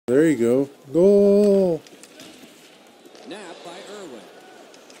There you go. Goal. Nap by Irwin.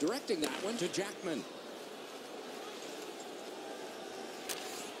 Directing that one to Jackman.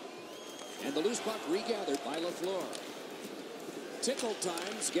 And the loose puck regathered by LaFleur. Tickle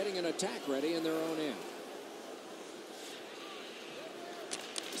Times getting an attack ready in their own end.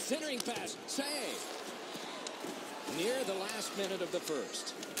 Centering pass. Save. Near the last minute of the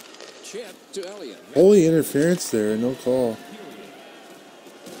first. Chip to Elliott. Holy interference there. No call.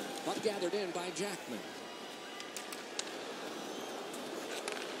 Puck gathered in by Jackman.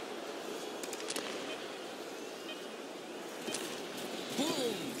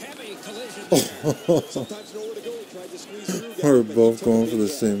 Boom! Heavy collision. Sometimes nowhere to go. He tried to squeeze through. We're both going for the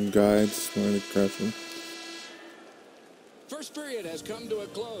same guy. Just wanted to crush him. First period has come to a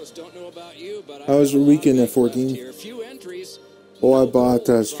close. Don't know about you, but How was your weekend at 14? here. Few entries. Oh, I bought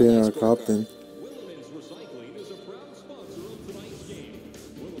straight out of Compton.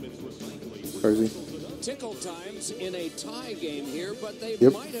 Crazy. Tickle Times in a tie game here, but they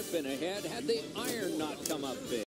Yep. might have been ahead had the iron not come up big.